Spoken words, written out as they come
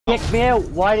Kick me out.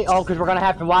 Why? Oh, because we're gonna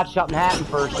have to watch something happen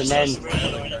first, and then.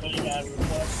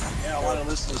 Yeah, I want to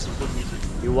listen to some good music.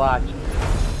 You watch.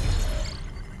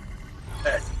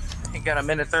 He got a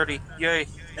minute 30. Yay.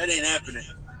 That ain't happening.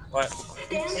 What?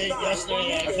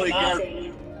 I play guard.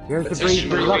 Here's the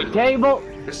breeze up table.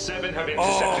 The Seven have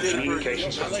intercepted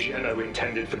communications from Geno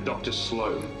intended for Dr.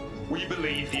 Sloan. We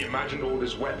believe the Imagined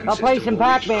Order's weapon I'll play some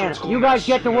Pac-Man. You guys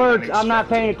get the words. I'm not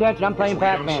paying attention. I'm playing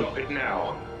Pac-Man.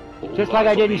 Just like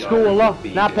I did in school. Look,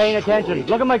 not paying attention.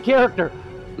 Look at my character.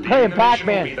 Playing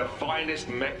Pac-Man. Be the finest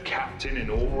mech captain in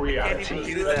all reality.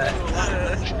 Do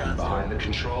that. Behind the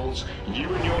controls, you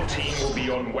and your team will be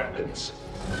on weapons.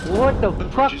 What the The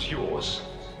fuck? bridge is yours.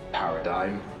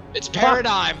 Paradigm. It's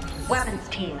Paradigm. Weapons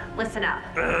team, listen up.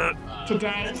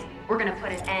 Today, we're gonna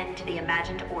put an end to the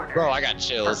Imagined Order. Bro, I got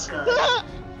chills. For good.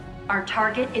 Our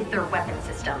target is their weapon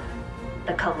system,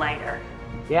 the Collider.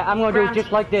 Yeah, I'm gonna do it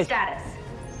just like this. Status.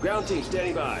 Ground team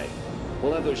standing by.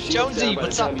 We'll have those shields Jonesy, down by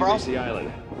what's the up, time bro? you reach the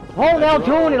island. Hold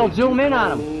L2 and it'll zoom in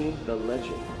on him. The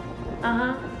legend.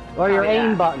 Uh-huh. Or your Copy aim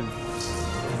that. button.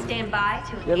 Stand by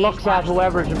to It engage looks at launch.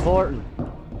 whoever's important.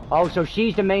 Oh, so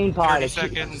she's the main 30 pilot.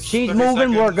 seconds. She's 30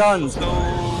 moving, we're seconds. guns.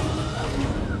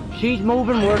 Let's go. She's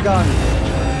moving, we're guns.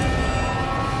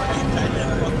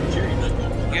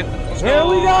 Let's Here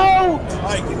we go!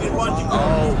 Alright, give me a bungee.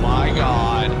 Oh my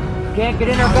god. Can't get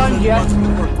in our guns yet.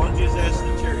 Bungee his ass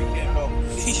in the chair, he can't go.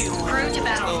 Crew to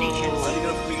battle stations. Why you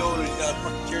gonna be over? He's got a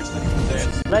fucking chair stuck in his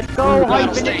ass. Let's go,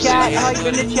 hype in the chat, hype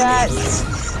in the chat.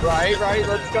 Right,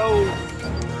 let's go.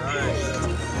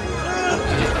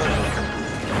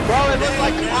 Bro, it looked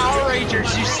like Power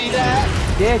Rangers, you see that?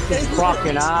 This is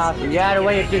fucking awesome. Yeah, the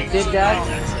way it just did that.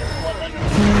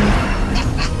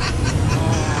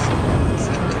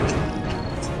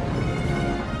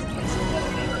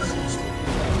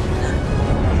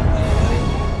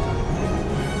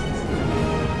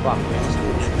 Fuck this.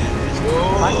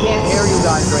 I can't hear you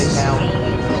guys right now.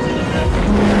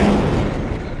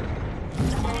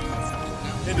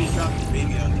 Maybe he's dropping his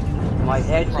baby on you. My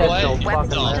headset's so What fucking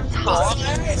the loud. fuck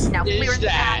Now clear is the path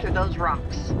that? through those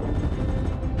rocks.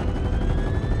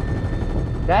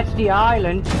 That's the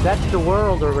island. That's the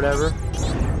world or whatever.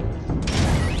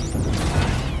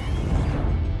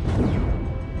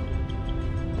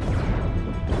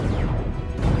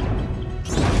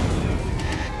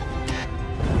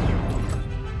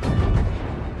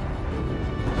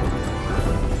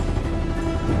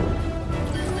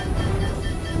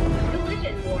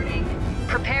 Collision warning.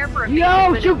 Prepare for a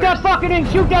Yo, shoot that fucking thing!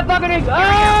 Shoot that fucking thing!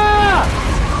 Ah!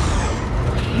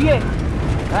 Shit!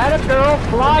 That a girl,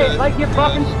 fly it like you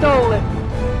fucking stole it.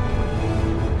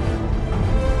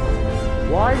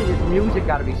 Why does this music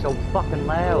gotta be so fucking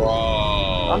loud?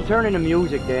 Bro. I'm turning the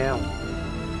music down.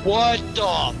 What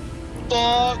the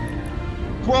fuck?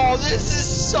 Bro, this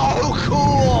is so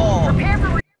cool! Prepare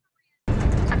for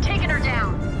I'm taking her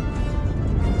down.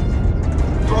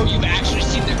 Bro, you've actually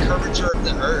seen the curvature of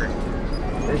the Earth.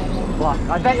 This is fuck.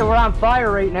 I bet you we're on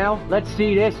fire right now. Let's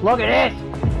see this. Look at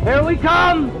this! Here we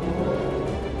come!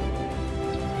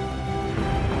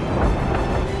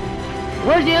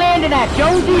 Where's he landing at,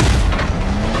 Jonesy?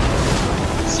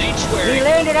 Sanctuary. He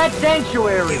landed at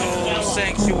Sanctuary. Oh,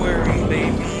 sanctuary,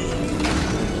 baby.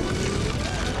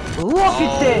 Look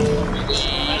at this!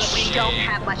 We don't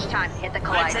have much time to hit the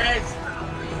Collider.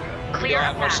 Clear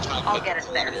a path. I'll get us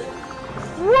there.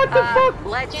 What the fuck?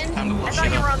 Legend? Time to I watch thought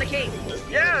it you up. were on the case.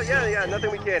 Yeah,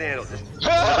 nothing we can't handle. Just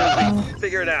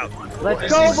figure it out.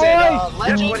 Let's go, boys!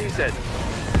 That's what he said.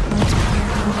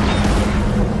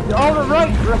 Over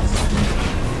right!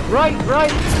 Right!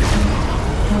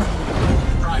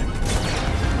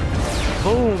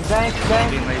 Boom, thanks.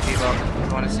 Being lazy, look.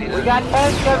 You wanna see We that? got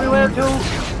tanks everywhere, too.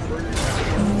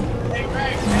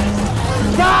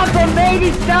 Stomp him,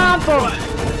 baby, stomp him!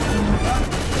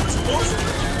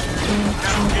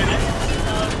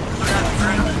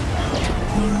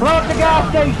 Blow up the gas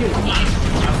station!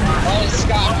 Oh, it's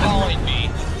Scott calling me.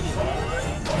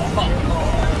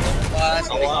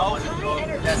 Hello?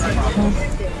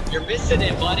 You're missing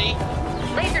it, buddy.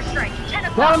 Laser strike, 10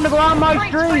 o'clock. Tell him to go on my Strike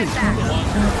stream! back.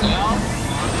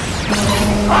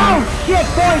 Oh, shit,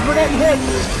 boys, we're getting hit!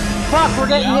 Fuck, we're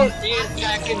getting hit! Me and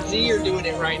Jack and Z are doing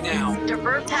it right now.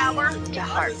 Divert power to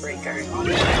Heartbreaker.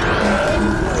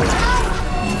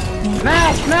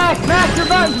 Mash your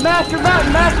buttons!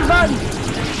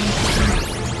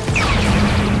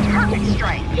 Perfect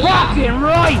strike. Fucking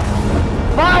right!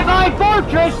 Five-Eye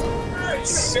Fortress!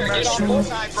 Get on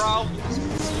Fortnite, bro.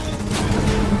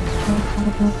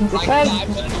 Like Okay. 5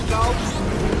 minutes ago.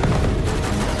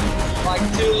 Like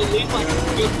at least like a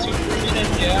good 2-3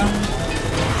 minutes, yeah.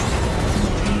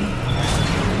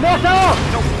 Missile!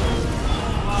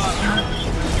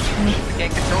 I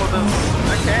can't control them.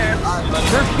 I can't.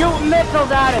 They're shooting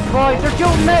missiles at us, boys. They're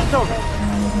shooting missiles.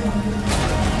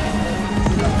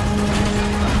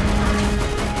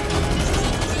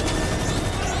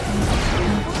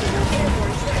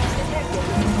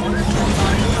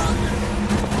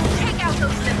 Take out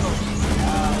those missiles.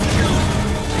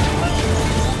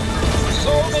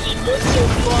 So many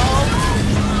missiles, bro.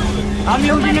 I'm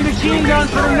using the machine gun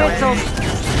for the missiles.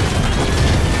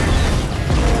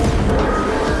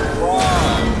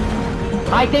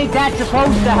 I think that's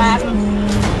supposed to happen.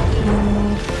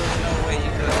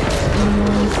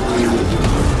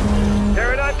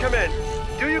 Paradigm, come in.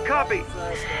 Do you copy?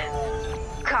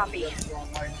 Copy.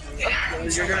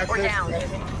 We're down.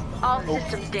 All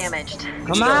systems damaged.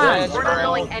 Come on. We're not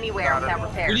going anywhere without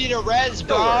repair. We need a res,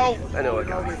 Don't bro. worry. I know a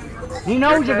guy. He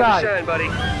knows you Your time to guys. shine, buddy.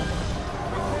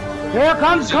 Here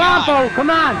comes Compo. Come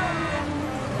on.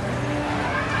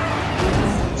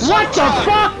 What the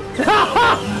fuck?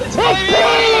 It's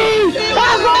Pete!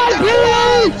 Have I,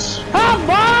 Pete! Have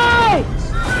I!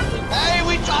 Hey,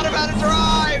 we taught him how to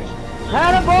drive.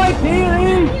 Attaboy,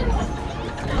 Peely!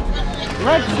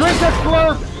 Let's drink a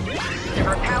slurp!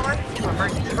 Divert power to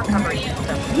emergency recovery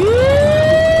system.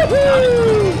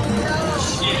 Woo-hoo!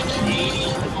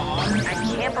 I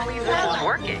can't believe this is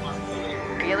working.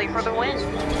 Really for the win.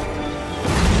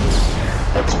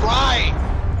 That's right.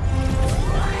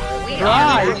 We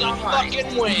Right. are It's a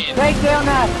fucking win. Take down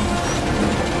that!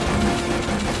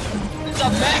 It's a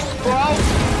mech, bro.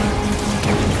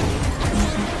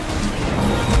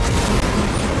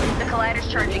 The collider's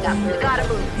charging up. We gotta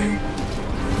move.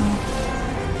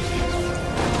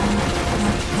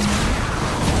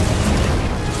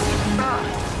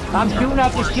 I'm shooting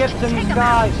at the ships in the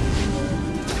skies.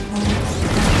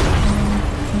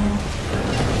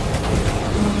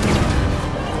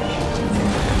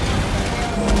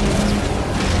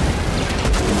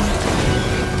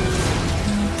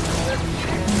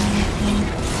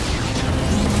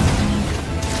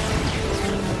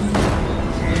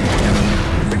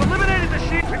 We've eliminated the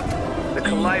ship. The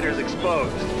collider's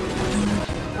exposed.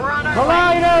 We're on our way.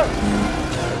 Collider!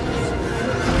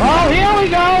 Oh, here we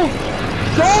go!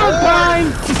 Sword time!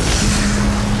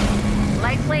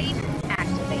 Light blade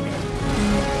activated.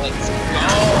 Let's go,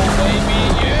 baby.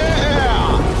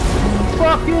 Yeah.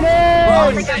 Fucking They A!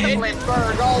 got the blitz.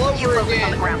 Hindenburg all You over focus on the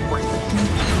again. ground forces.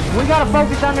 We gotta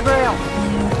focus on the ground.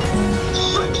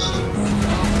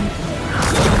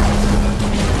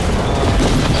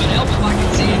 It helps if I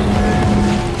can see it.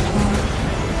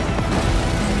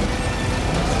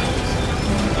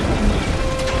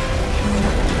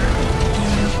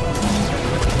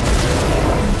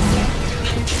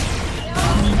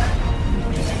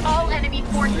 All enemy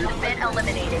forces have been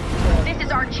eliminated. This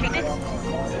is our chance.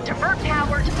 Divert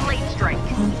power to blade strike.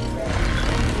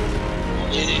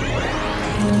 Get it.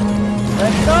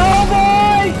 Let's go,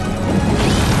 boys!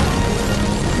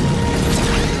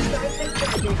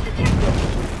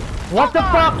 What the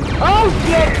fuck? Oh,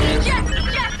 shit! Eject!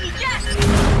 Eject! Eject!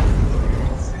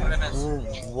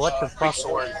 What the fuck?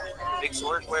 Sword. Big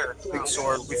sword? Where? Big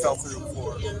sword. We fell through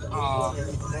before.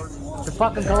 The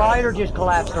fucking collider just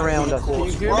collapsed around us.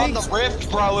 We're on the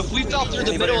rift, bro. If we fell through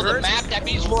the middle of the hurt? map, that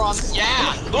means we're on.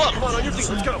 Yeah, look. Come on your feet.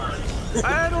 Let's go.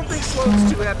 I don't think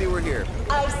Sloane's too happy we're here.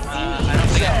 I don't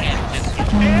think I can.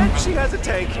 And she has a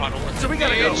tank, so we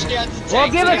gotta go. Well,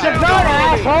 give us a gun,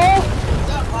 asshole!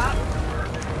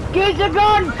 Give us a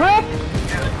gun, prick! It's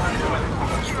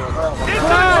Right.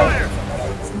 fire!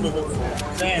 Oh,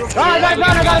 I got a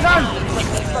gun, I got a gun!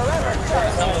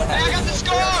 Hey, I got the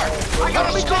scar. I got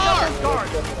a scar.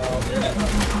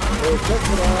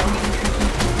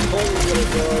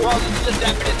 Bro, this is a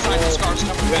definite sign the scar's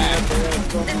coming back.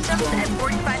 Systems at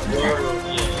 45%.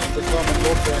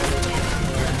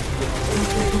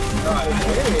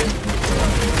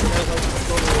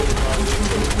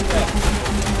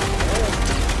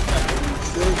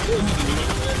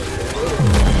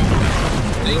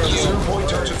 Thank you. Zero point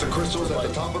touches the crystals at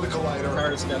the top of the collider.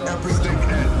 Everything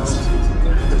ends.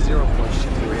 The 0 point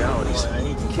shifting realities.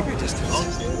 Keep your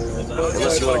distance.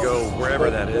 Unless you want to go wherever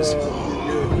that is.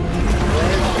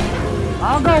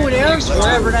 I'll go with there,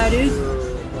 wherever that is.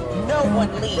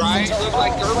 Right? Look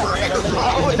like Gerber,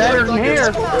 bro. Better than here.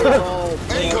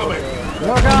 Incoming.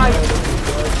 More guys.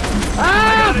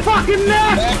 Ah, fucking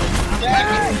mess!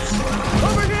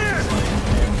 Over here!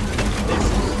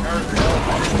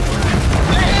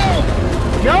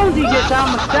 Jonesy just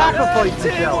almost sacrificed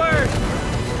himself. Teamwork!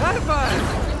 High five!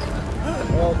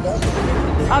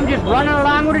 I'm just running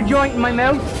along with a joint in my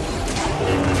mouth.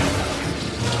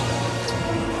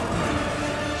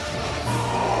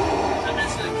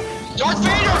 Darth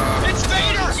Vader! It's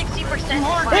Vader! 60%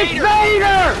 It's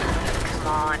Vader! Come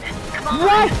on. Come on.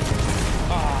 What?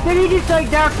 Did he just say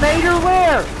Darth Vader?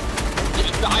 Where?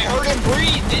 I heard him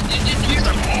breathe. Did you hear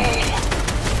him?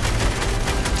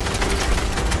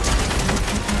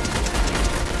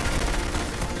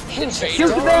 It's Vader. Shoot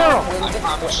the barrel! I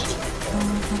promise you.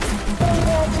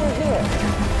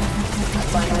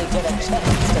 Finally get a chance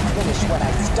to finish what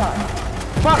I started.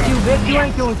 Fuck you, bitch. You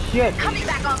ain't doing shit. Coming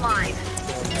back online.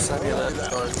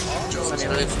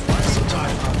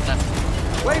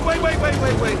 Wait.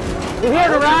 You hear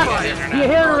the rock? You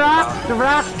hear the rock? The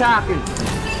rock's talking.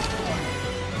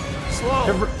 Slow.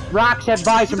 The rock said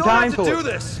buy You some don't time have to for do it.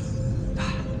 this.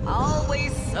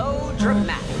 Always so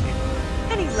dramatic.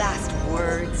 Any last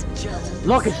words, Joe?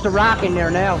 Look, it's the rock in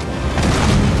there now.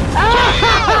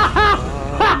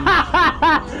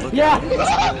 Yeah.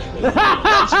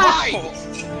 That's right!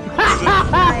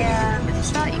 I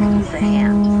thought you could use a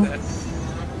hand.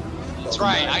 That's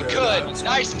right, I could.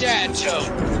 Nice dad joke.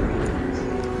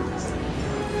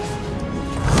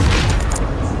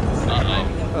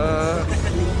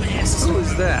 Who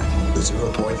is that? The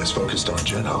 0 point is focused on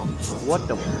Geno. What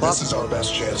the fuck? This is our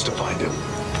best chance to find him.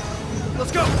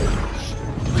 Let's go.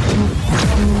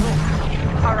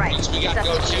 Alright, Means we it's gotta up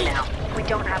go to you too. now. We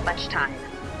don't have much time.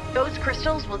 Those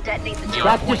crystals will detonate the You're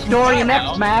That's the story of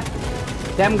next map.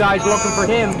 Them guys looking for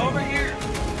him. Over here.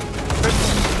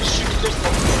 Shoot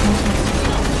crystal.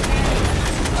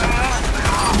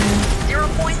 0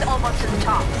 points almost to the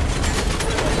top.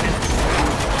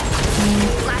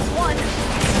 Last one.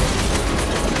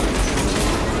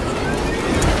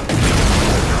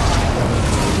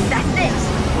 That's it.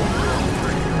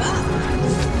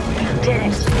 Did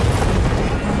it.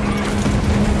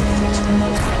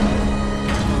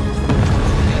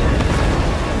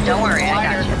 Don't worry, I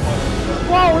got you.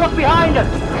 Whoa, look behind us.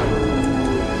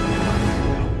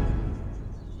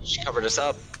 She covered us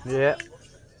up. Yeah.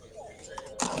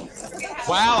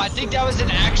 Wow, I think that was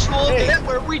an actual event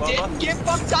where we didn't get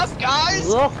fucked up, guys.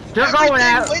 Look, they're going Everything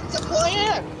out. went to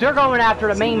plan. They're going after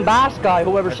the main boss guy,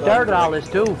 whoever started all this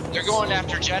too. They're going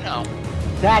after Geno.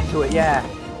 That's who it, yeah.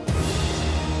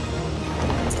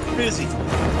 Busy.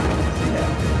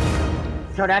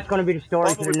 So that's going to be the story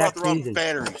Thought for we the brought next the wrong season.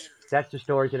 batteries. That's the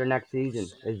story to the next season.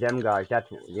 Is them guys. That's,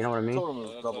 you know what I mean? Told him it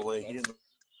was double A. He didn't.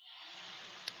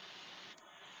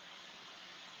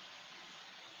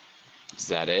 Is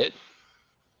that it?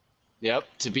 Yep,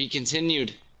 to be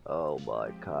continued. Oh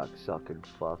my cocksucking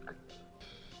fuck.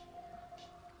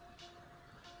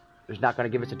 It's not going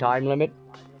to give us a time limit?